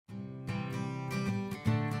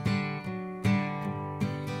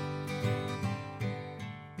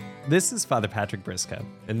This is Father Patrick Briscoe.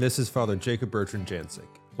 And this is Father Jacob Bertrand Jancic.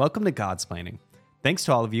 Welcome to Godsplaining. Thanks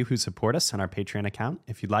to all of you who support us on our Patreon account.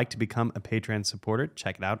 If you'd like to become a Patreon supporter,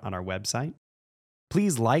 check it out on our website.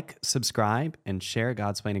 Please like, subscribe, and share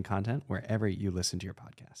Godsplaining content wherever you listen to your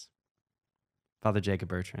podcasts. Father Jacob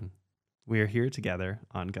Bertrand, we are here together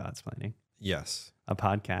on Godsplaining. Yes. A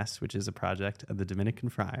podcast which is a project of the Dominican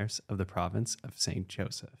Friars of the province of St.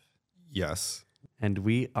 Joseph. Yes. And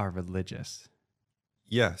we are religious.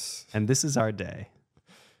 Yes. And this is our day.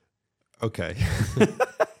 Okay.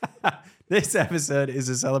 This episode is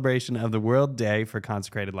a celebration of the World Day for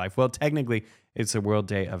Consecrated Life. Well, technically, it's a World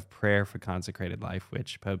Day of Prayer for Consecrated Life,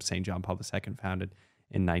 which Pope St. John Paul II founded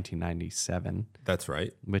in 1997. That's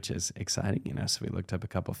right. Which is exciting, so we looked up a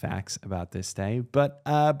couple facts about this day. But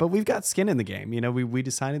we've got skin in the game. We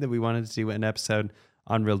decided that we wanted to do an episode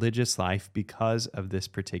on religious life because of this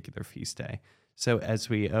particular feast day. So as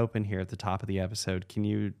we open here at the top of the episode, can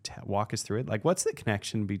you walk us through it? Like, what's the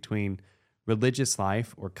connection between religious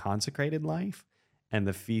life or consecrated life and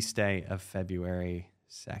the feast day of February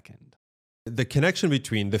 2nd? The connection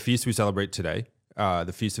between the feast we celebrate today,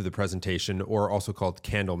 the Feast of the Presentation, or also called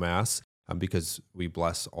Candlemas, because we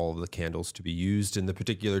bless all of the candles to be used in the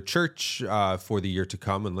particular church for the year to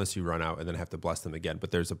come, unless you run out and then have to bless them again. But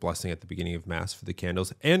there's a blessing at the beginning of Mass for the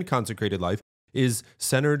candles. And consecrated life is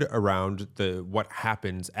centered around what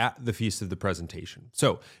happens at the Feast of the Presentation.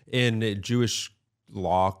 So in Jewish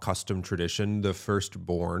law, custom, tradition, the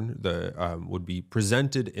firstborn would be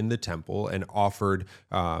presented in the temple and offered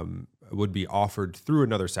would be offered through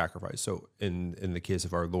another sacrifice. So in the case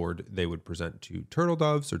of our Lord, they would present 2 turtle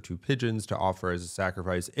doves or 2 pigeons to offer as a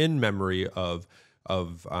sacrifice in memory of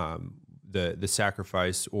the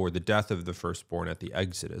sacrifice or the death of the firstborn at the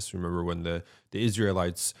Exodus. Remember when the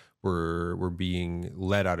Israelites were being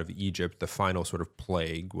led out of Egypt, the final sort of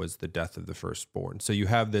plague was the death of the firstborn. So you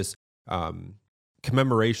have this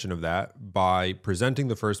commemoration of that by presenting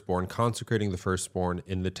the firstborn, consecrating the firstborn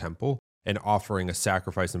in the temple, and offering a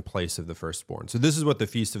sacrifice in place of the firstborn. So this is what the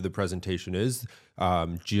Feast of the Presentation is.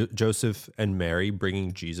 Joseph and Mary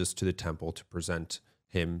bringing Jesus to the temple to present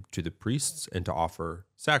him to the priests and to offer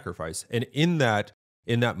sacrifice. And in that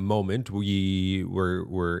moment, we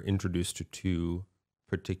were introduced to 2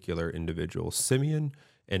 particular individuals, Simeon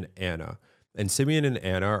and Anna. And Simeon and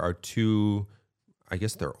Anna are 2, I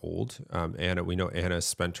guess they're old. We know Anna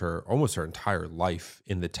spent almost her entire life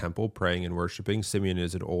in the temple praying and worshiping. Simeon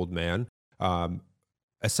is an old man,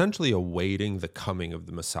 essentially awaiting the coming of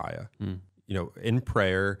the Messiah. In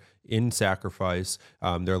prayer, in sacrifice,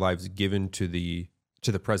 their lives given to the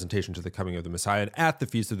presentation, to the coming of the Messiah. And at the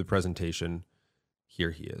Feast of the Presentation,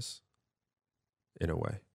 here he is, in a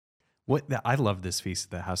way. I love this Feast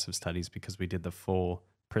of the House of Studies because we did the full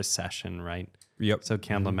procession, right? Yep. So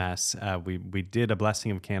Candlemas, we did a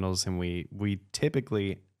blessing of candles, and we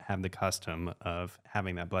typically have the custom of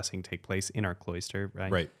having that blessing take place in our cloister,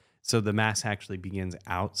 right? Right. So the Mass actually begins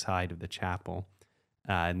outside of the chapel,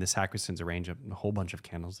 and the sacristans arrange a whole bunch of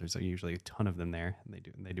candles. There's usually a ton of them there, and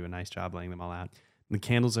they do a nice job laying them all out. And the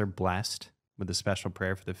candles are blessed with a special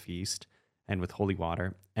prayer for the feast and with holy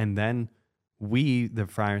water, and then we, the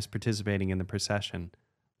friars participating in the procession,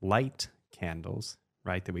 light candles,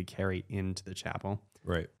 right, that we carry into the chapel.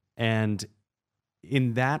 Right. And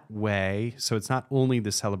in that way, so it's not only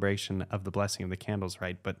the celebration of the blessing of the candles,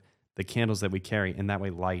 right, but the candles that we carry, in that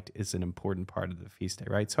way, light is an important part of the feast day,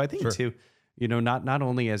 right? So I think, too, not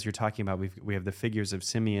only as you're talking about, we have the figures of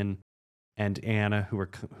Simeon and Anna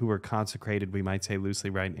who are consecrated, we might say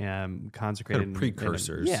loosely, right, consecrated. Kind of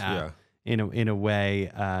precursors, yeah. In a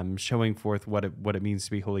way, showing forth what it means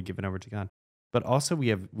to be wholly given over to God. But also we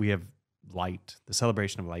have light, the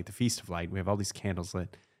celebration of light, the Feast of Light. We have all these candles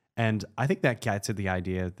lit. And I think that gets at the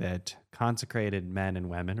idea that consecrated men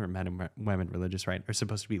and women, or men and women religious, right, are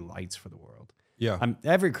supposed to be lights for the world. Yeah.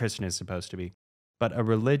 Every Christian is supposed to be. But a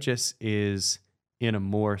religious is in a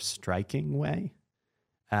more striking way.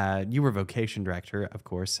 You were vocation director, of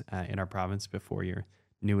course, in our province before your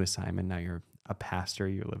new assignment. Now you're a pastor.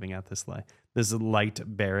 You're living out this light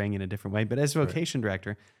bearing in a different way. But as vocation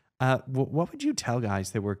director, what would you tell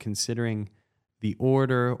guys that were considering the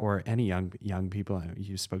order, or any young people?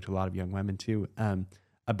 You spoke to a lot of young women too,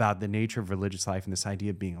 about the nature of religious life and this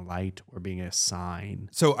idea of being a light or being a sign.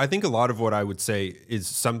 So I think a lot of what I would say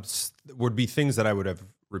would be things that I would have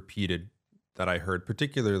repeated that I heard,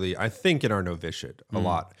 particularly I think in our novitiate a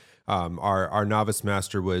lot. Our novice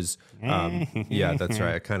master was, yeah, that's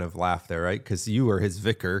right. I kind of laughed there, right? Because you were his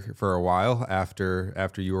vicar for a while after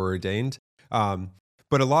you were ordained.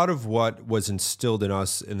 But a lot of what was instilled in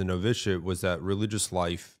us in the novitiate was that religious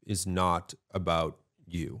life is not about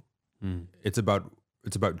you. It's about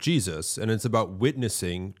it's about Jesus, and it's about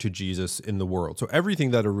witnessing to Jesus in the world. So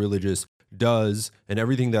everything that a religious does and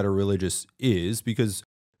everything that a religious is, because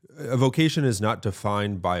a vocation is not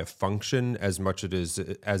defined by a function as much as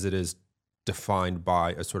it is defined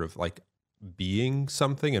by a sort of like being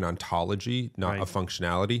something, an ontology, not a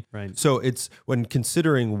functionality. Right. So it's when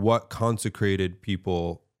considering what consecrated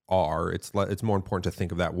people are, it's more important to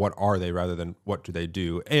think of that. What are they rather than what do they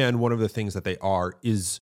do? And one of the things that they are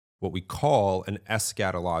is what we call an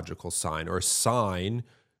eschatological sign, or a sign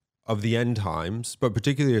of the end times, but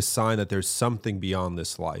particularly a sign that there's something beyond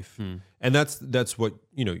this life. And that's what,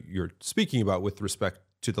 you're speaking about with respect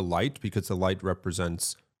to the light, because the light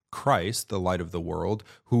represents Christ, the light of the world,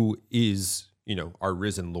 who is, our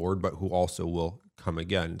risen Lord, but who also will come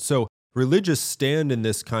again. So religious stand in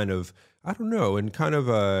this kind of, I don't know, in kind of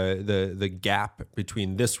the gap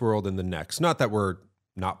between this world and the next. Not that we're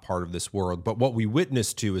not part of this world, but what we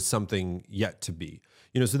witness to is something yet to be.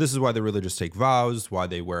 So this is why the religious take vows, why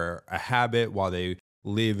they wear a habit, why they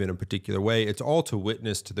live in a particular way. It's all to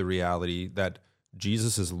witness to the reality that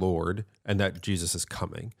Jesus is Lord and that Jesus is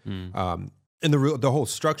coming. And the whole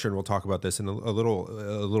structure, and we'll talk about this in a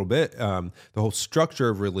little bit. The whole structure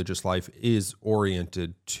of religious life is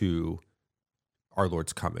oriented to our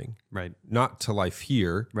Lord's coming, Right. Not to life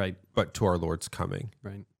here, Right. but to our Lord's coming.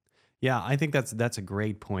 Right. Yeah, I think that's a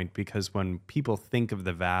great point, because when people think of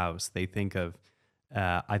the vows, they think of,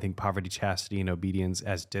 I think, poverty, chastity, and obedience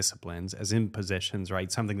as disciplines, as impositions,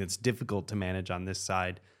 right? Something that's difficult to manage on this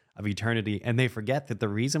side of eternity. And they forget that the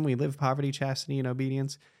reason we live poverty, chastity, and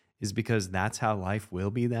obedience is because that's how life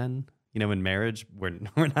will be then. In marriage, we're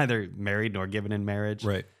neither married nor given in marriage.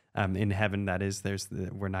 Right. In heaven, that is,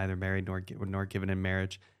 we're neither married nor given in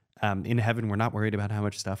marriage. In heaven, we're not worried about how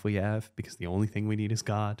much stuff we have, because the only thing we need is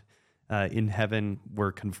God. In heaven,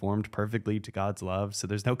 we're conformed perfectly to God's love, so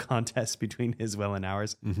there's no contest between His will and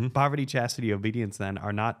ours. Poverty, chastity, obedience, then,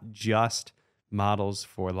 are not just models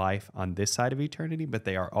for life on this side of eternity, but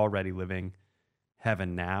they are already living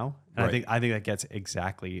heaven now. And I think that gets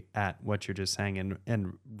exactly at what you're just saying,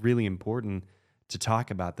 and really important to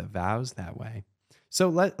talk about the vows that way. So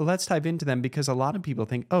let's dive into them, because a lot of people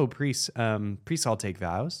think, priests all take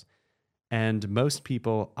vows. And most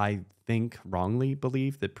people, I think, wrongly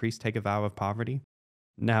believe that priests take a vow of poverty.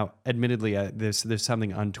 Now, admittedly, there's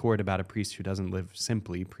something untoward about a priest who doesn't live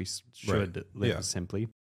simply. Priests should live simply.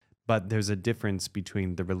 But there's a difference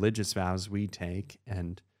between the religious vows we take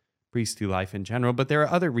and priestly life in general. But there are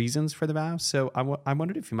other reasons for the vows. So I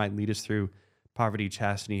wondered if you might lead us through poverty,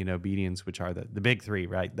 chastity, and obedience, which are the big three,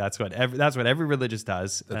 right? That's what every religious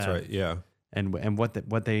does. That's right. Yeah. And what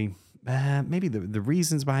they maybe the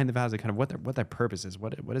reasons behind the vows, and kind of what their purpose is.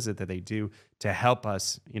 What is it that they do to help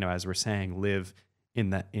us, as we're saying, live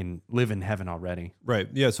in heaven already? Right.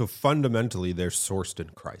 Yeah. So fundamentally, they're sourced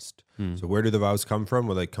in Christ. So where do the vows come from?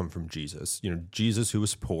 Well, they come from Jesus. Jesus, who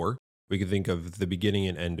was poor. We can think of the beginning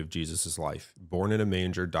and end of Jesus's life. Born in a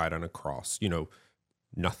manger, died on a cross.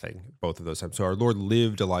 Nothing, both of those times. So our Lord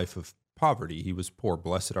lived a life of poverty. He was poor.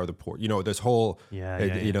 Blessed are the poor. This whole,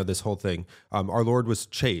 this whole thing. Our Lord was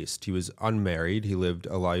chaste. He was unmarried. He lived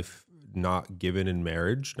a life not given in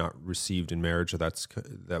marriage, not received in marriage. So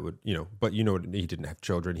but he didn't have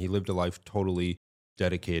children. He lived a life totally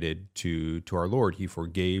dedicated to our Lord. He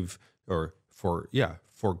forgave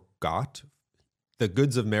forgot. The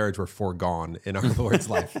goods of marriage were foregone in our Lord's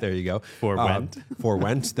life. There you go. Forwent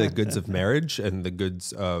the goods of marriage and the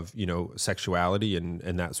goods of, sexuality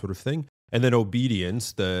and that sort of thing. And then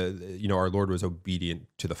obedience, our Lord was obedient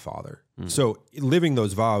to the Father. So living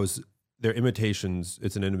those vows, they're imitations.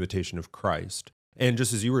 It's an imitation of Christ. And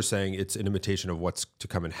just as you were saying, it's an imitation of what's to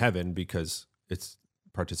come in heaven, because it's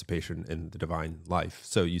participation in the divine life.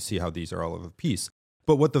 So you see how these are all of a piece.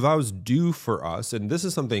 But what the vows do for us, and this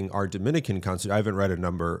is something our Dominican constitution, I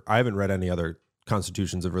haven't read any other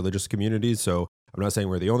constitutions of religious communities, so I'm not saying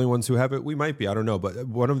we're the only ones who have it. We might be, I don't know. But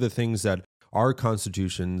one of the things that our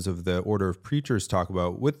constitutions of the Order of Preachers talk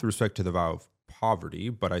about with respect to the vow of poverty,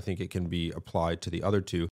 but I think it can be applied to the other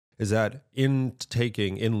two, is that in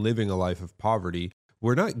living a life of poverty,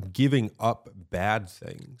 we're not giving up bad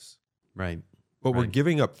things. Right. But we're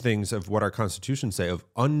giving up things of what our constitutions say of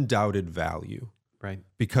undoubted value. Right.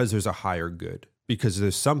 Because there's a higher good, because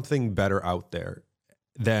there's something better out there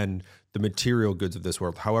than the material goods of this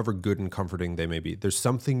world, however good and comforting they may be. There's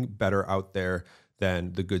something better out there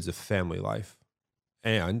than the goods of family life.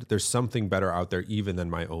 And there's something better out there even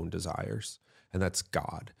than my own desires, and that's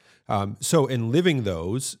God. So in living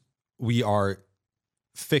those, we are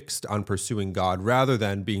fixed on pursuing God rather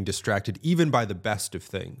than being distracted even by the best of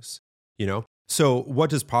things, So what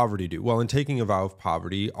does poverty do? Well, in taking a vow of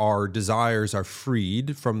poverty, our desires are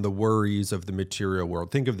freed from the worries of the material world.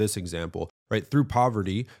 Think of this example, right? Through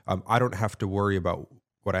poverty, I don't have to worry about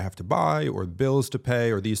what I have to buy or bills to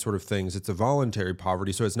pay or these sort of things. It's a voluntary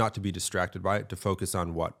poverty, so it's not to be distracted by it, to focus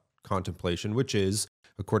on what? Contemplation, which is,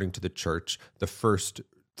 according to the church, the first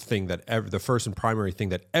and primary thing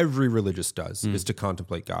that every religious does is to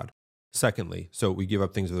contemplate God. Secondly, so we give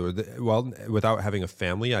up things without having a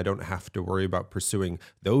family, I don't have to worry about pursuing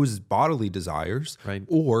those bodily desires, Right.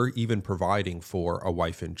 or even providing for a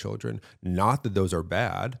wife and children. Not that those are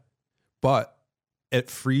bad, but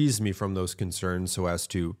it frees me from those concerns so as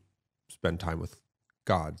to spend time with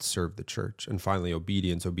God, serve the church. And finally,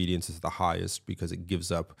 obedience. Obedience is the highest because it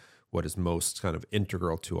gives up what is most kind of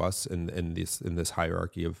integral to us in this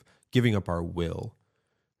hierarchy of giving up our will.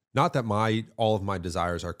 Not that all of my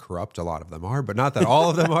desires are corrupt, a lot of them are, but not that all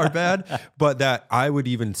of them are bad, but that I would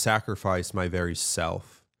even sacrifice my very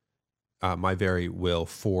self, my very will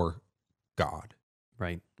for God.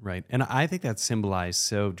 Right. And I think that's symbolized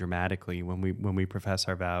so dramatically when we profess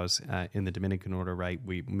our vows in the Dominican order, right?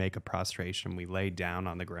 We make a prostration, we lay down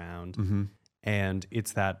on the ground, Mm-hmm. and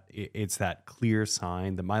it's that clear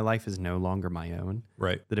sign that my life is no longer my own,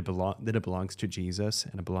 Right. that it belongs to Jesus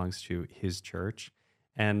and it belongs to his church.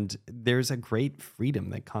 And there's a great freedom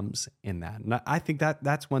that comes in that. And I think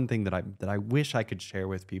that's one thing that I wish I could share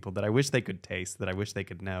with people, that I wish they could taste, that I wish they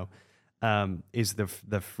could know, is the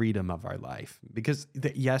freedom of our life. Because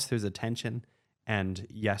yes, there's a tension, and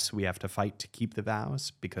yes, we have to fight to keep the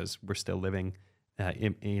vows because we're still living,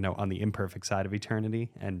 on the imperfect side of eternity.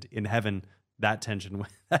 And in heaven, that tension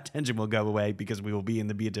will go away because we will be in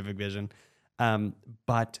the beatific vision.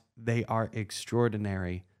 But they are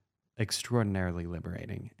extraordinarily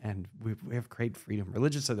liberating, and we have great freedom.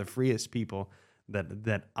 Religious are the freest people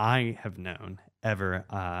that I have known ever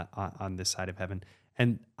on this side of heaven.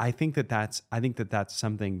 And I think that's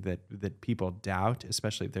something that people doubt,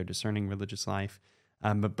 especially if they're discerning religious life.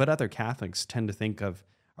 But other Catholics tend to think of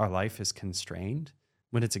our life as constrained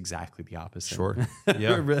when it's exactly the opposite. Sure.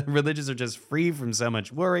 Yeah. Religious are just free from so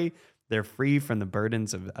much worry. They're free from the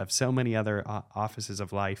burdens of so many other offices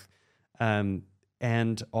of life.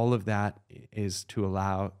 And all of that is to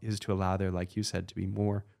allow there, like you said, to be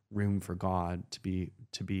more room for God, to be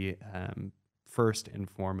first and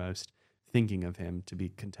foremost thinking of him, to be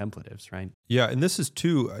contemplatives, right? Yeah, and this is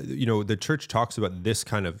too, the church talks about this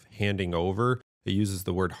kind of handing over. It uses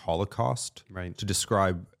the word Holocaust, Right. to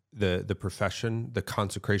describe the profession, the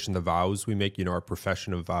consecration, the vows we make, our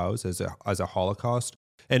profession of vows as a Holocaust.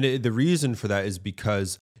 And the reason for that is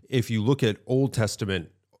because if you look at Old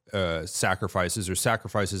Testament sacrifices or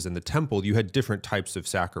sacrifices in the temple, you had different types of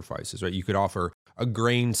sacrifices, right? You could offer a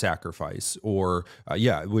grain sacrifice, or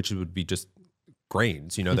which would be just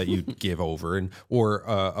grains, that you'd give over, or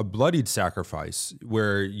a bloodied sacrifice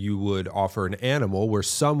where you would offer an animal where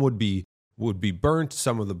some would be burnt,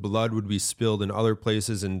 some of the blood would be spilled in other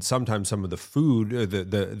places, and sometimes some of the food,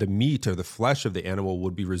 the meat or the flesh of the animal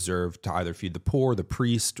would be reserved to either feed the poor, the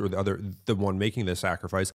priest, or the one making the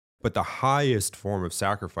sacrifice. But the highest form of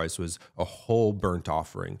sacrifice was a whole burnt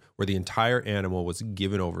offering where the entire animal was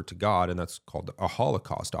given over to God, and that's called a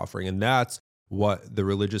Holocaust offering. And that's what the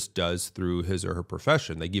religious does through his or her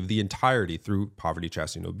profession. They give the entirety, through poverty,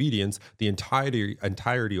 chastity, and obedience, the entirety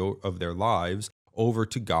of their lives over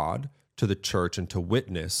to God, to the church, and to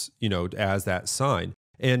witness, as that sign.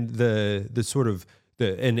 And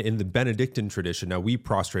in the Benedictine tradition, now we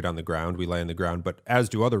prostrate on the ground, we lay on the ground, but as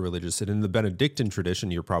do other religious. And in the Benedictine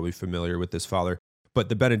tradition, you're probably familiar with this, Father, but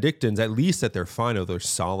the Benedictines, at least at their final, their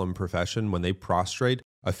solemn profession, when they prostrate,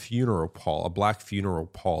 a black funeral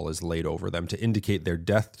pall is laid over them to indicate their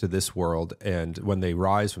death to this world. And when they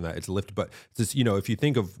rise from that, it's lifted. But it's, if you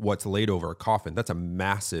think of what's laid over a coffin,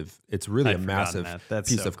 it's really a massive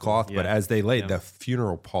piece of cloth. Yeah. But as they lay, the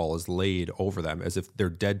funeral pall is laid over them as if they're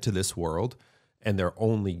dead to this world, and they're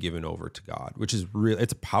only given over to God, which is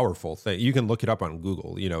it's a powerful thing. You can look it up on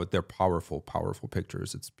Google. They're powerful, powerful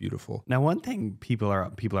pictures. It's beautiful. Now, one thing people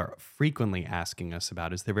are frequently asking us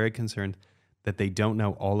about is they're very concerned that they don't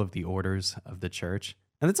know all of the orders of the church.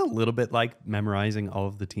 And it's a little bit like memorizing all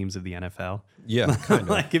of the teams of the NFL. Yeah, kind of.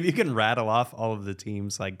 Like if you can rattle off all of the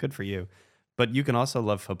teams, like good for you. But you can also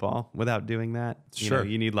love football without doing that. Sure.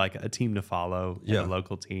 You need like a team to follow, and a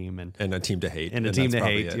local team, and a team to hate, and a team to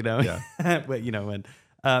hate. Yeah. But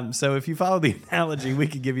so if you follow the analogy, we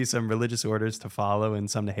could give you some religious orders to follow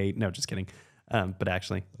and some to hate. No, just kidding. But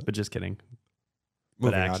just kidding.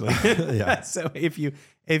 Moving but on. actually, Yeah. So if you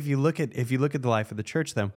look at the life of the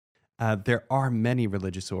church, though, there are many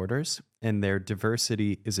religious orders, and their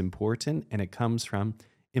diversity is important, and it comes from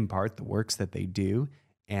in part the works that they do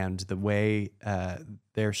and the way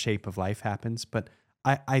their shape of life happens. But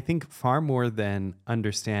I think far more than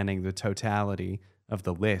understanding the totality of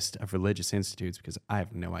the list of religious institutes, because I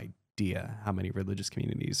have no idea how many religious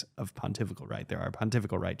communities of pontifical right there are.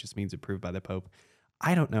 Pontifical right just means approved by the Pope.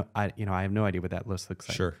 I don't know. I have no idea what that list looks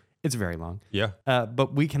like. Sure. It's very long. Yeah.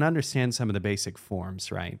 But we can understand some of the basic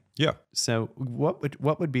forms, right? Yeah. So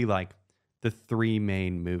what would be like the three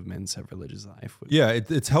main movements of religious life? Yeah,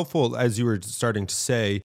 it's helpful, as you were starting to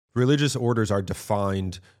say, religious orders are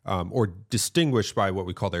defined or distinguished by what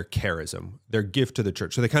we call their charism, their gift to the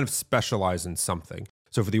church. So they kind of specialize in something.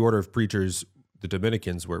 So for the order of preachers, the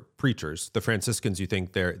Dominicans were preachers. The Franciscans, you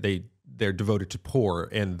think they're devoted to poor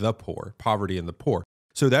and the poor, poverty and the poor.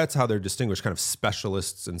 So that's how they're distinguished, kind of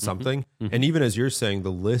specialists in something. Mm-hmm. And even as you're saying,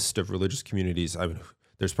 the list of religious communities, I mean,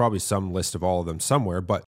 there's probably some list of all of them somewhere,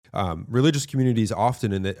 but religious communities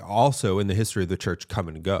often also in the history of the church come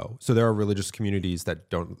and go. So there are religious communities that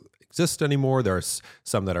don't exist anymore. There are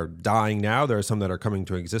some that are dying now. There are some that are coming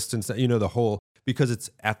to existence. Because it's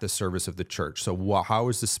at the service of the church. So how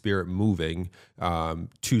is the Spirit moving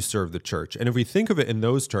to serve the church? And if we think of it in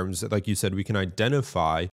those terms, like you said, we can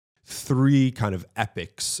identify three kind of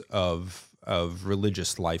epics of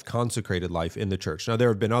religious life, consecrated life in the church. Now, there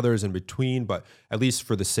have been others in between, but at least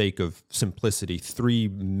for the sake of simplicity, three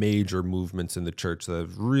major movements in the church that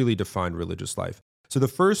have really defined religious life. So the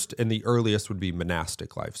first and the earliest would be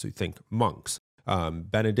monastic life. So you think monks,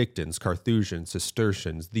 Benedictines, Carthusians,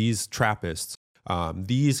 Cistercians, these Trappists,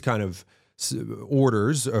 these kind of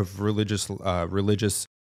orders of religious,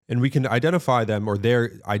 and we can identify them, or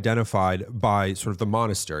they're identified by sort of the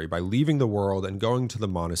monastery, by leaving the world and going to the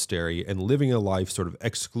monastery and living a life sort of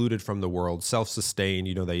excluded from the world, self-sustained.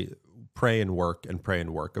 They pray and work,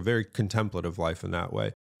 a very contemplative life in that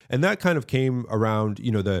way. And that kind of came around,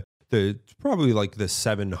 the probably like the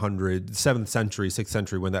 7th century, 6th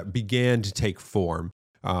century, when that began to take form.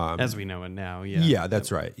 As we know it now, yeah. Yeah,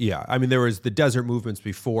 that's right. Yeah. I mean, there was the desert movements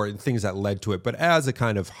before and things that led to it, but as a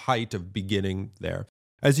kind of height of beginning there.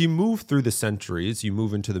 As you move through the centuries, you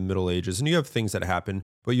move into the Middle Ages, and you have things that happen,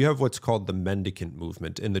 but you have what's called the mendicant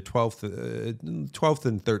movement in the 12th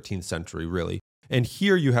and 13th century, really. And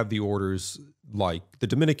here you have the orders like the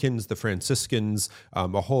Dominicans, the Franciscans,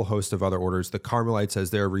 a whole host of other orders, the Carmelites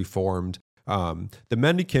as they're reformed. The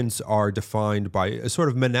mendicants are defined by a sort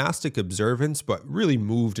of monastic observance, but really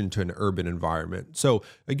moved into an urban environment. So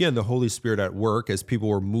again, the Holy Spirit at work as people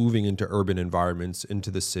were moving into urban environments,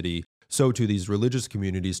 into the city. So to these religious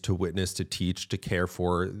communities to witness, to teach, to care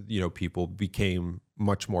for, people became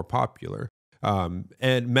much more popular.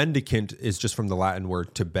 And mendicant is just from the Latin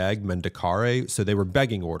word to beg, mendicare. So they were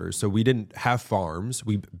begging orders. So we didn't have farms.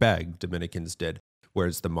 We begged, Dominicans did,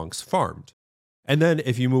 whereas the monks farmed. And then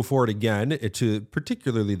if you move forward again to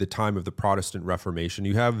particularly the time of the Protestant Reformation,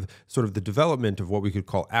 you have sort of the development of what we could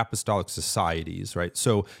call apostolic societies, right?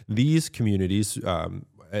 So these communities,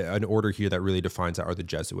 an order here that really defines that are the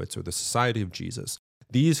Jesuits or the Society of Jesus.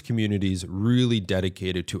 These communities really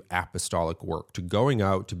dedicated to apostolic work, to going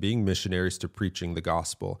out, to being missionaries, to preaching the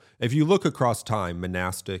gospel. If you look across time,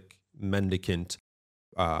 monastic, mendicant,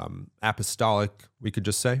 apostolic, we could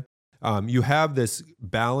just say, you have this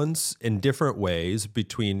balance in different ways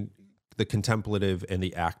between the contemplative and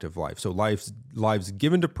the active life. So lives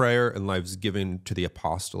given to prayer and lives given to the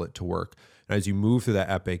apostolate to work. And as you move through that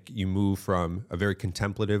epic, you move from a very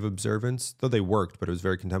contemplative observance, though they worked, but it was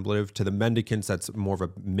very contemplative, to the mendicants, that's more of a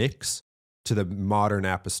mix, to the modern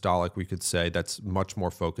apostolic, we could say, that's much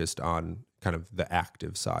more focused on kind of the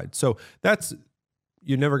active side. So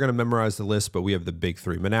you're never going to memorize the list, but we have the big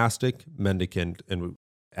three: monastic, mendicant, and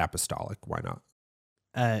apostolic. Why not?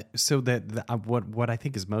 So what I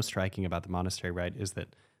think is most striking about the monastery, right, is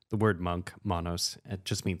that the word monk, monos, it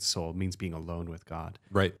just means soul, it means being alone with God.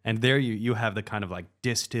 Right. And there you have the kind of like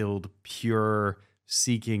distilled, pure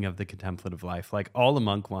seeking of the contemplative life. Like all a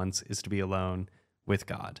monk wants is to be alone with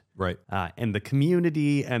God. Right. And the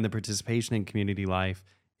community and the participation in community life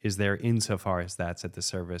is there insofar as that's at the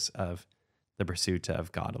service of the pursuit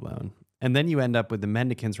of God alone. And then you end up with the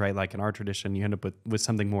mendicants, right? Like in our tradition, you end up with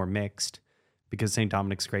something more mixed, because St.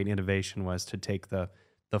 Dominic's great innovation was to take the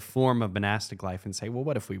form of monastic life and say, well,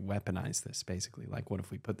 what if we weaponize this, basically? Like, what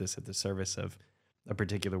if we put this at the service of a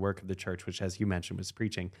particular work of the church, which, as you mentioned, was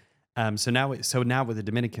preaching? So now with the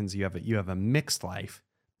Dominicans, you have a mixed life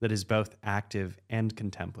that is both active and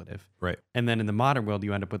contemplative. Right. And then in the modern world,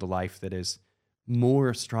 you end up with a life that is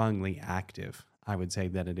more strongly active, I would say,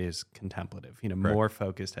 than it is contemplative. More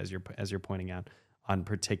focused, as you're pointing out, on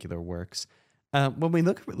particular works. When we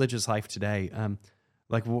look at religious life today,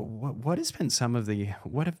 Like what have been some of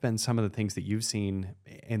the things that you've seen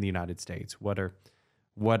in the United States? What are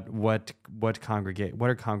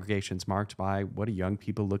congregations marked by? What are young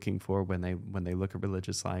people looking for when they look at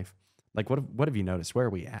religious life? Like what have you noticed? Where are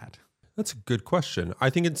we at? That's a good question. I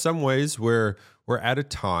think in some ways we're at a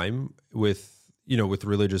time with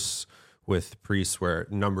priests where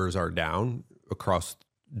numbers are down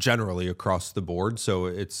generally across the board. So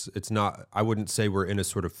it's not, I wouldn't say we're in a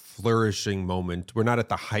sort of flourishing moment. We're not at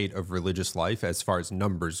the height of religious life as far as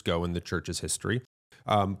numbers go in the church's history.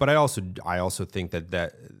 But I also think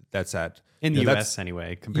that's at in the U.S.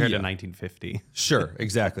 anyway, compared to 1950. Sure,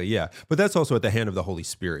 exactly, yeah. But that's also at the hand of the Holy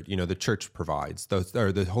Spirit. The church provides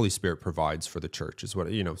the Holy Spirit provides for the church is what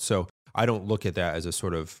So I don't look at that as a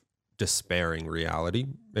sort of despairing reality.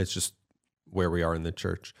 It's just where we are in the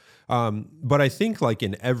church. But I think like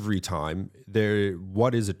in every time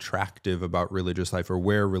what is attractive about religious life or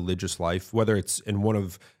where religious life, whether it's in one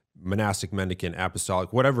of monastic, mendicant,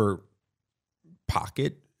 apostolic, whatever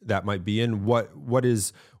pocket that might be in,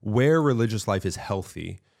 where religious life is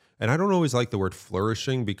healthy. And I don't always like the word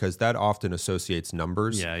flourishing because that often associates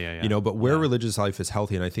numbers. Yeah. But where religious life is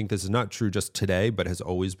healthy, and I think this is not true just today, but has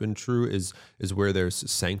always been true, is where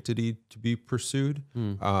there's sanctity to be pursued,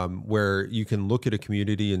 where you can look at a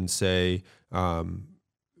community and say,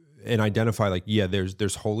 and identify like,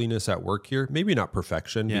 there's holiness at work here. Maybe not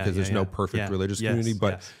perfection because there's no perfect religious community,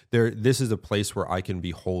 but this is a place where I can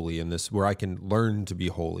be holy in this, where I can learn to be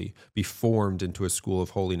holy, be formed into a school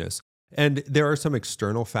of holiness. And there are some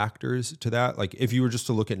external factors to that. Like if you were just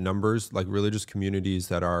to look at numbers, like religious communities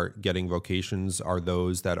that are getting vocations are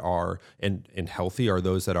those that are and healthy, are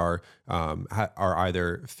those that are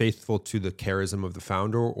either faithful to the charism of the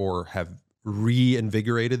founder or have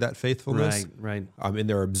reinvigorated that faithfulness. Right. In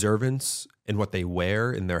their observance, in what they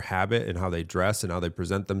wear, in their habit, and how they dress, and how they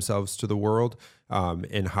present themselves to the world,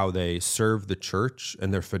 and how they serve the church,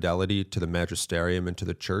 and their fidelity to the magisterium and to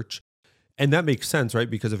the church. And that makes sense, right?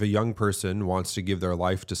 Because if a young person wants to give their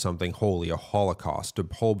life to something holy, a holocaust, a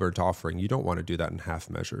whole burnt offering, you don't want to do that in half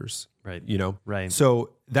measures, right? Right.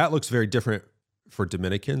 So that looks very different for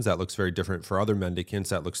Dominicans. That looks very different for other mendicants.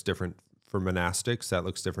 That looks different for monastics. That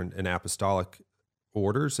looks different in apostolic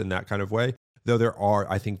orders in that kind of way. Though there are,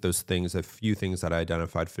 I think, a few things that I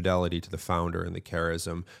identified: fidelity to the founder and the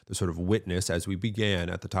charism, the sort of witness, as we began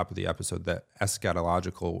at the top of the episode, that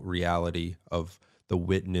eschatological reality of the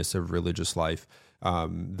witness of religious life,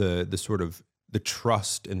 the sort of the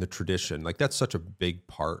trust in the tradition. Like that's such a big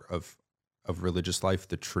part of religious life,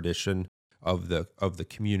 the tradition of the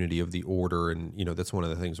community, of the order. And, that's one of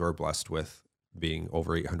the things we're blessed with, being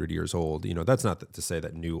over 800 years old. That's not to say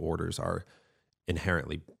that new orders are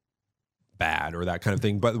inherently bad or that kind of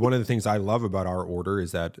thing. But one of the things I love about our order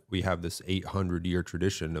is that we have this 800-year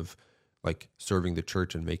tradition of like serving the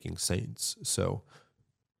church and making saints. So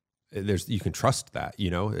you can trust that,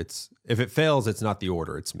 it's, if it fails, it's not the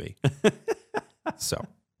order, it's me. So.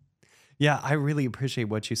 Yeah, I really appreciate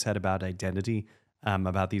what you said about identity,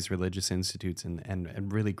 about these religious institutes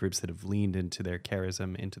and really groups that have leaned into their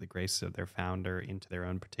charism, into the grace of their founder, into their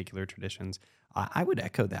own particular traditions. I would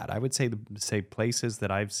echo that. I would say places that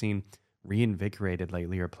I've seen reinvigorated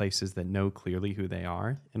lately are places that know clearly who they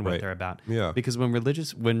are and what they're about. Yeah. Because when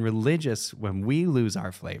we lose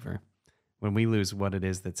our flavor, when we lose what it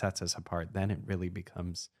is that sets us apart, then it really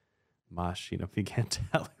becomes mush. If you can't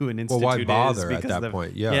tell who an institute is. Well, why bother at that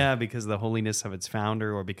point? Yeah, because of the holiness of its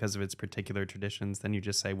founder or because of its particular traditions, then you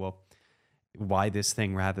just say, well, why this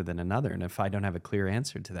thing rather than another? And if I don't have a clear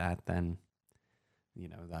answer to that, then,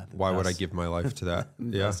 why would I give my life to that?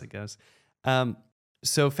 Yeah. Thus it goes.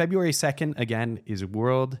 So February 2nd, again, is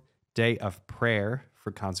World Day of Prayer for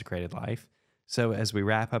Consecrated Life. So as we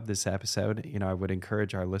wrap up this episode, I would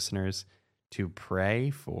encourage our listeners to pray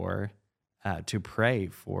for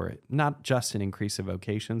not just an increase of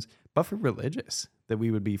vocations, but for religious, that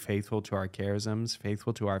we would be faithful to our charisms,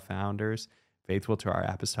 faithful to our founders, faithful to our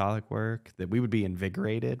apostolic work, that we would be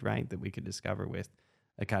invigorated, right? That we could discover with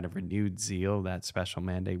a kind of renewed zeal, that special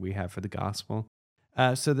mandate we have for the gospel.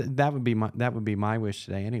 So that would be my wish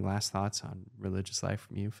today. Any last thoughts on religious life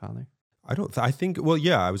from you, Father? I was going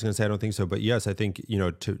to say I don't think so, but yes, I think,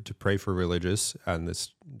 to pray for religious on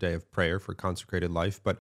this day of prayer for consecrated life,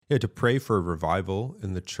 but to pray for revival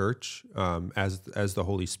in the church, as the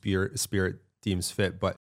Holy Spirit deems fit.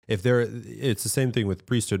 But it's the same thing with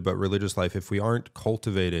priesthood, but religious life, if we aren't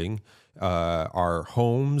cultivating our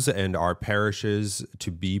homes and our parishes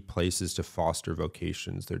to be places to foster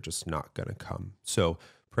vocations, they're just not going to come. So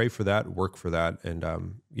pray for that, work for that, and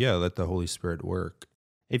let the Holy Spirit work.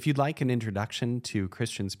 If you'd like an introduction to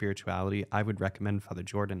Christian spirituality, I would recommend Father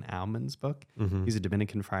Jordan Alman's book. He's a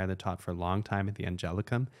Dominican friar that taught for a long time at the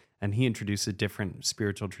Angelicum, and he introduces different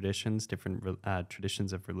spiritual traditions, different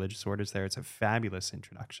traditions of religious orders there. It's a fabulous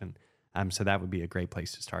introduction. So that would be a great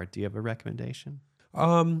place to start. Do you have a recommendation?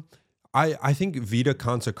 I think Vita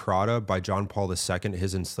Consecrata by John Paul II,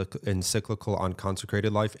 his encyclical on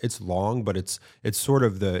consecrated life. It's long, but it's sort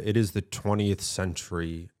of the 20th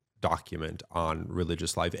century document on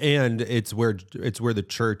religious life, and it's where the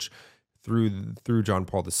church through John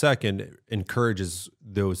Paul II encourages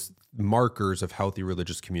those markers of healthy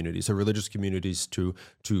religious communities. So religious communities to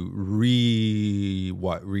re-grasp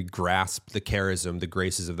the charism, the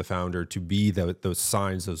graces of the founder, to be those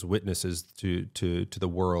signs, those witnesses to the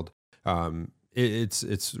world.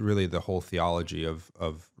 It's really the whole theology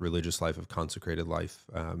of religious life, of consecrated life,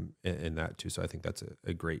 in that too. So I think that's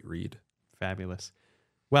a great read. Fabulous.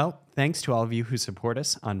 Well, thanks to all of you who support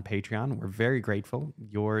us on Patreon. We're very grateful.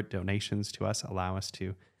 Your donations to us allow us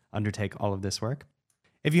to undertake all of this work.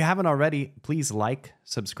 If you haven't already, please like,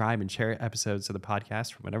 subscribe, and share episodes of the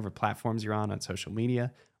podcast from whatever platforms you're on social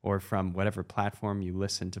media, or from whatever platform you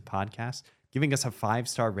listen to podcasts. Giving us a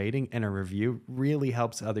 5-star rating and a review really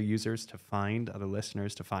helps other users to find, other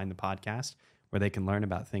listeners to find the podcast, where they can learn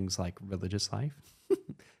about things like religious life.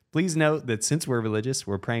 Please note that since we're religious,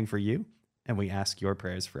 we're praying for you, and we ask your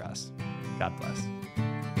prayers for us. God bless.